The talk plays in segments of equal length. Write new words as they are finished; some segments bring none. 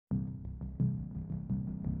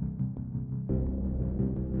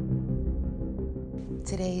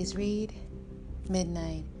Today's read,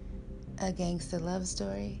 Midnight, A Gangsta Love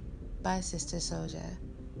Story by Sister Souljah,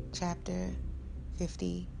 Chapter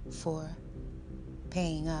 54,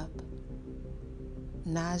 Paying Up.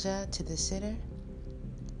 Naja to the sitter,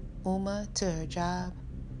 Uma to her job,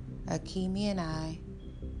 Akemi and I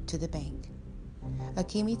to the bank.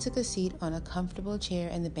 Akemi took a seat on a comfortable chair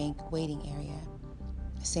in the bank waiting area.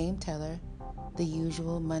 Same teller, the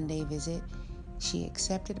usual Monday visit. She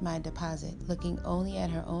accepted my deposit, looking only at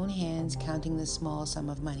her own hands, counting the small sum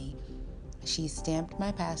of money. She stamped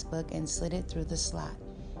my passbook and slid it through the slot.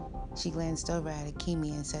 She glanced over at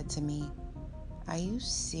Akemi and said to me, "Are you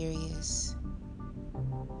serious?"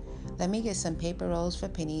 "Let me get some paper rolls for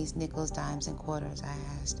pennies, nickels, dimes, and quarters," I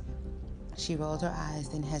asked. She rolled her eyes,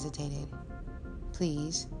 then hesitated.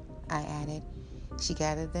 "Please," I added. She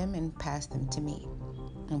gathered them and passed them to me,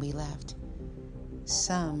 and we left.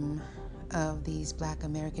 Some of these Black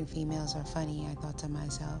American females are funny, I thought to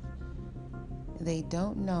myself. They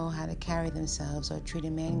don't know how to carry themselves or treat a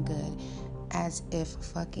man good, as if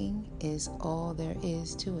fucking is all there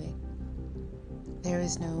is to it. There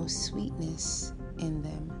is no sweetness in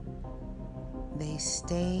them. They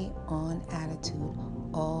stay on attitude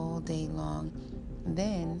all day long.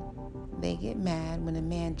 Then they get mad when a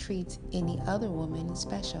man treats any other woman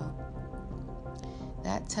special.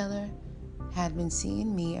 That teller had been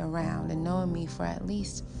seeing me around and knowing me for at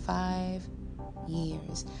least 5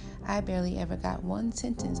 years. I barely ever got one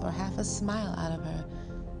sentence or half a smile out of her.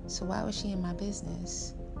 So why was she in my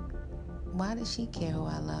business? Why did she care who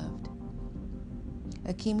I loved?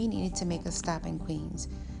 Akemi needed to make a stop in Queens.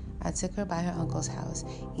 I took her by her uncle's house,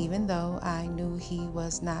 even though I knew he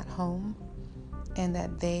was not home and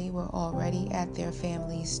that they were already at their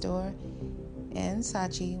family's store and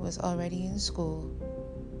Sachi was already in school.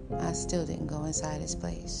 I still didn't go inside his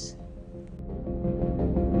place.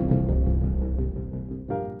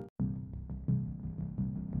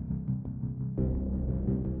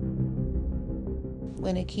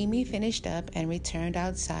 When Akemi finished up and returned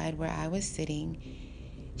outside where I was sitting,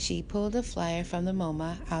 she pulled a flyer from the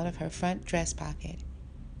MoMA out of her front dress pocket.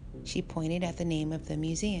 She pointed at the name of the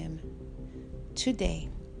museum. "Today,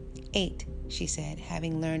 8, she said,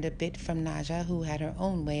 having learned a bit from Naja, who had her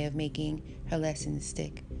own way of making her lessons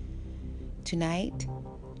stick. "Tonight,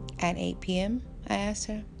 at 8 p.m., I asked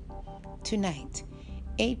her. "Tonight,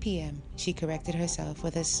 8 p.m., she corrected herself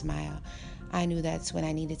with a smile. I knew that's when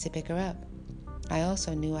I needed to pick her up. I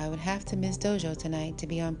also knew I would have to miss dojo tonight to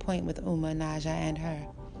be on point with Uma, Naja, and her.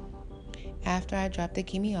 After I dropped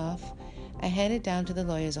Akemi off, I headed down to the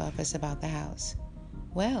lawyer's office about the house.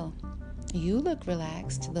 "Well, you look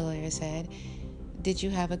relaxed," the lawyer said. "Did you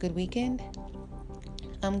have a good weekend?"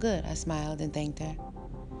 "I'm good," I smiled and thanked her.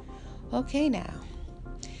 "Okay now.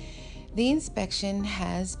 The inspection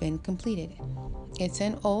has been completed. It's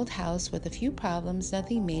an old house with a few problems,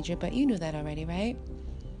 nothing major, but you knew that already, right?"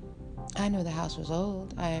 "I knew the house was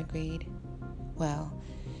old," I agreed. "Well,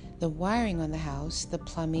 the wiring on the house, the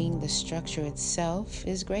plumbing, the structure itself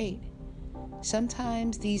is great.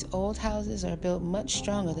 Sometimes these old houses are built much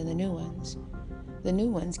stronger than the new ones. The new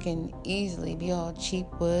ones can easily be all cheap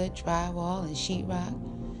wood, drywall, and sheetrock.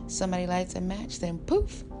 Somebody lights a match, then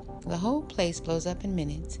poof, the whole place blows up in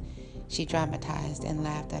minutes." She dramatized and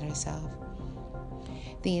laughed at herself.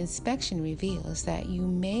 "The inspection reveals that you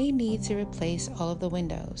may need to replace all of the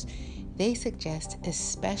windows. They suggest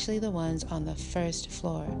especially the ones on the first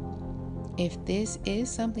floor. If this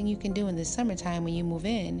is something you can do in the summertime when you move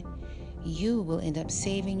in, you will end up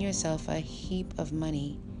saving yourself a heap of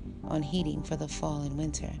money on heating for the fall and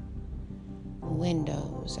winter."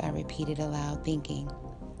 "Windows," I repeated aloud, thinking.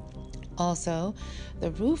 "Also,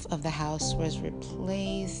 the roof of the house was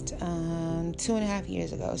replaced 2.5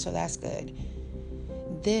 years ago, so that's good.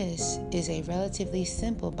 This is a relatively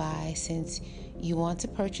simple buy since you want to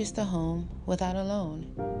purchase the home without a loan.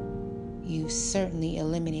 You've certainly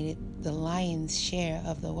eliminated the lion's share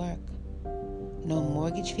of the work. No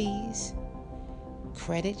mortgage fees,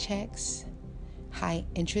 credit checks, high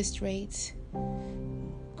interest rates."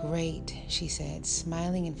 "Great," she said,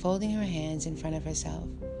 smiling and folding her hands in front of herself.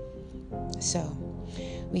 "So,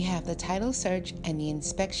 we have the title search and the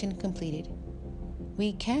inspection completed.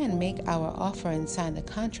 We can make our offer and sign the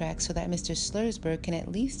contract so that Mr. Schlossberg can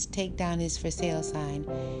at least take down his for sale sign,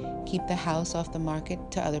 keep the house off the market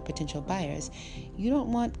to other potential buyers. You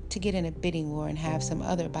don't want to get in a bidding war and have some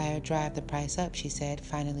other buyer drive the price up," she said,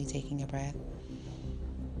 finally taking a breath.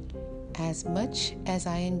 "As much as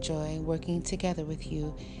I enjoy working together with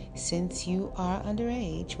you, since you are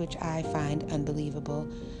underage, which I find unbelievable,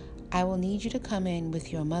 I will need you to come in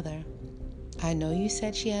with your mother. I know you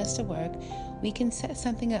said she has to work. We can set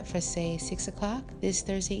something up for, say, 6 o'clock this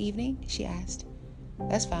Thursday evening, she asked.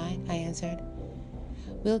 That's fine, I answered.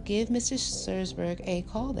 We'll give Mr. Sturzberg a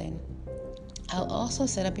call then. I'll also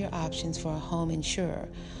set up your options for a home insurer.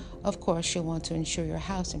 Of course, you'll want to insure your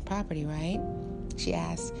house and property, right? She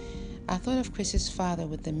asked. I thought of Chris's father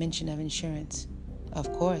with the mention of insurance.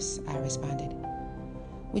 Of course, I responded.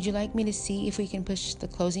 Would you like me to see if we can push the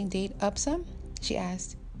closing date up some? She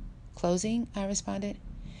asked. Closing, I responded.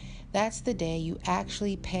 That's the day you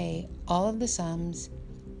actually pay all of the sums,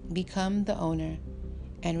 become the owner,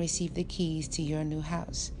 and receive the keys to your new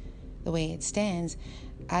house. The way it stands,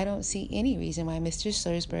 I don't see any reason why Mr.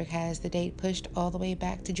 Sturzberg has the date pushed all the way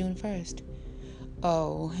back to June 1st.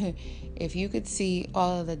 Oh, if you could see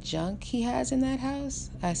all of the junk he has in that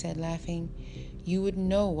house, I said, laughing, you would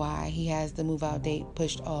know why he has the move-out date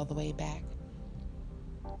pushed all the way back.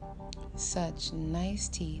 Such nice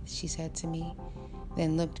teeth, she said to me,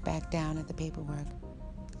 then looked back down at the paperwork.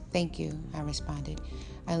 Thank you, I responded.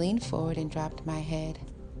 I leaned forward and dropped my head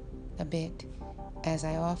a bit, as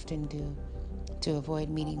I often do, to avoid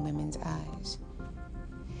meeting women's eyes.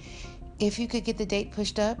 If you could get the date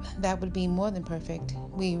pushed up, that would be more than perfect.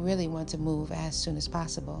 We really want to move as soon as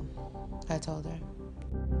possible, I told her.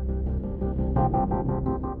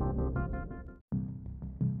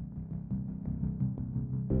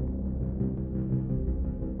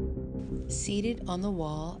 Seated on the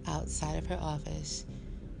wall outside of her office,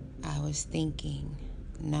 I was thinking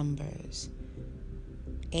numbers.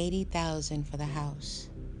 $80,000 for the house.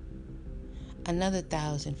 Another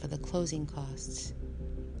 $1,000 for the closing costs,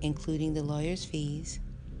 including the lawyer's fees,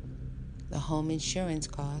 the home insurance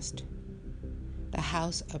cost, the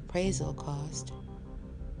house appraisal cost,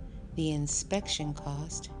 the inspection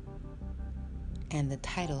cost, and the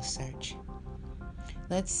title search.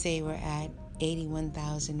 Let's say we're at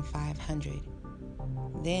 $81,500.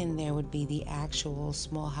 Then there would be the actual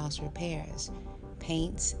small house repairs,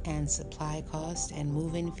 paints and supply costs and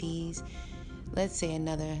move-in fees. Let's say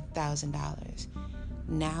another $1,000.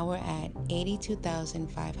 Now we're at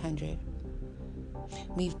 $82,500.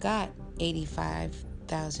 We've got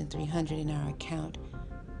 $85,300 in our account.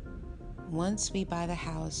 Once we buy the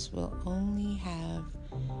house, we'll only have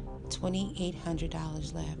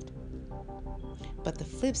 $2,800 left. But the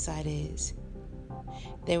flip side is,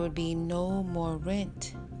 there would be no more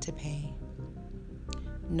rent to pay,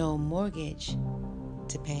 no mortgage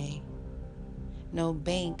to pay, no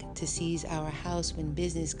bank to seize our house when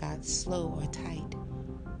business got slow or tight,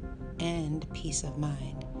 and peace of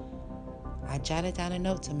mind. I jotted down a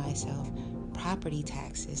note to myself, property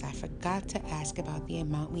taxes. I forgot to ask about the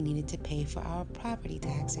amount we needed to pay for our property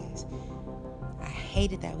taxes. I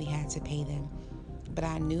hated that we had to pay them, but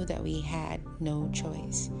I knew that we had no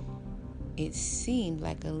choice. It seemed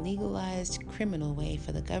like a legalized criminal way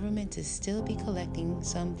for the government to still be collecting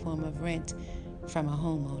some form of rent from a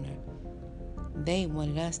homeowner. They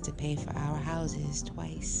wanted us to pay for our houses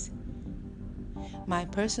twice. My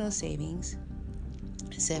personal savings,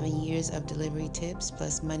 7 years of delivery tips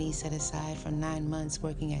plus money set aside from 9 months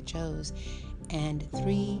working at Joe's, and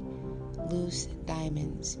 3 loose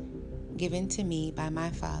diamonds given to me by my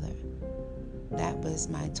father. That was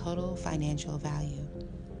my total financial value.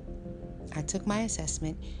 I took my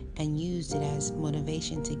assessment and used it as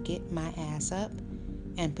motivation to get my ass up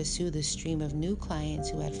and pursue the stream of new clients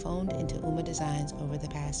who had phoned into Uma Designs over the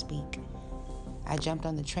past week. I jumped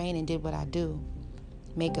on the train and did what I do: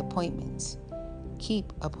 make appointments,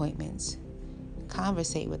 keep appointments,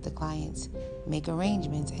 conversate with the clients, make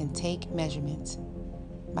arrangements, and take measurements.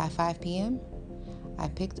 By 5 p.m., I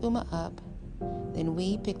picked Uma up, then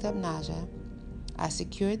we picked up Naja. I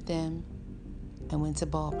secured them and went to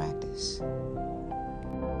ball practice.